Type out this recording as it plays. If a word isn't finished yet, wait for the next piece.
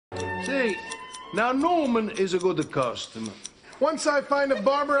See, now Norman is a good customer. Once I find a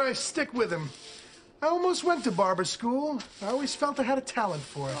barber, I stick with him. I almost went to barber school. I always felt I had a talent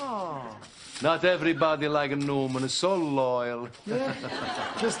for it. Oh. Not everybody like Norman is so loyal. Yeah,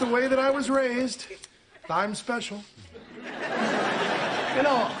 just the way that I was raised. I'm special. You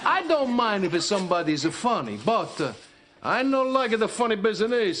know, I don't mind if somebody's funny, but I don't like the funny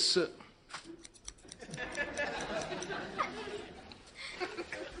business.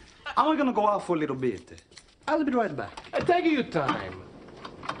 I'm gonna go out for a little bit. I'll be right back. Take your time.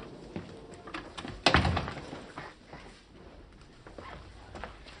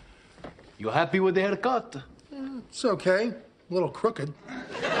 You happy with the haircut? It's okay. A little crooked.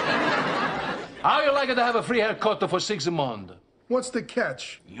 How you like it to have a free haircut for 6 months? What's the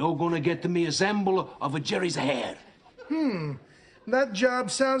catch? You're gonna get me a sample of a Jerry's hair. That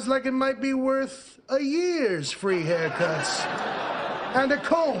job sounds like it might be worth a year's free haircuts. And a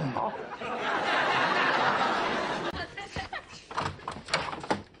comb.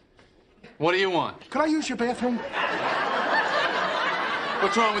 What do you want? Could I use your bathroom?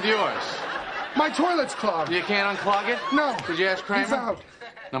 What's wrong with yours? My toilet's clogged. You can't unclog it? No. Did you ask Kramer? He's out.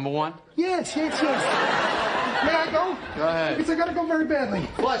 Number one? Yes. May I go? Go ahead. Because I gotta go very badly.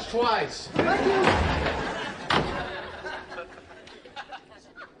 Flush twice. Thank you.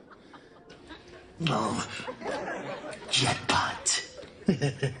 Oh, jackpot.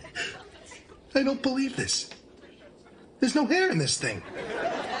 I don't believe this. There's no hair in this thing.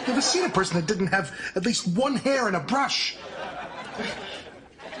 Never seen a person that didn't have at least one hair in a brush.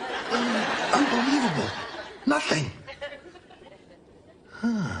 Unbelievable. Nothing.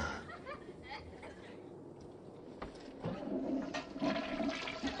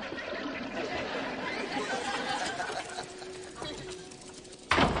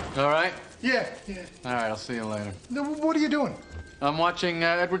 All right? Yeah. All right, I'll see you later. No, what are you doing? I'm watching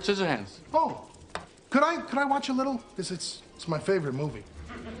Edward Scissorhands. Oh, could I watch a little? Because it's my favorite movie.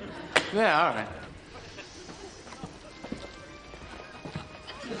 Yeah, all right.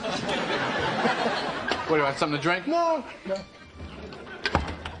 What, do you want something to drink? No.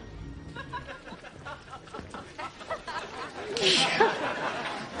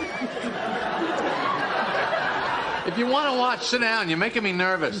 If you want to watch, sit down. You're making me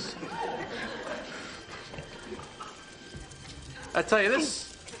nervous. I tell you,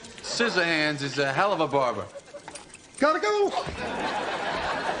 this Scissorhands is a hell of a barber. Gotta go.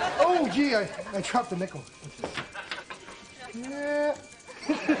 Oh, gee, I dropped the nickel. Yeah.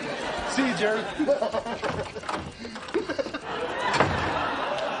 See you, Jerry.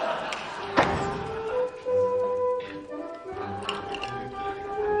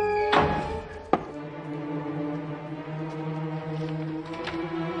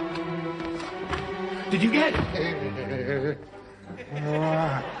 Did you get it?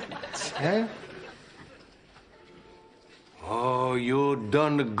 Huh? Oh, you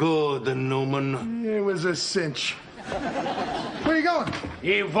done good, Newman. It was a cinch. Where are you going?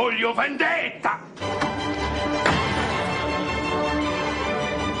 E voglio vendetta!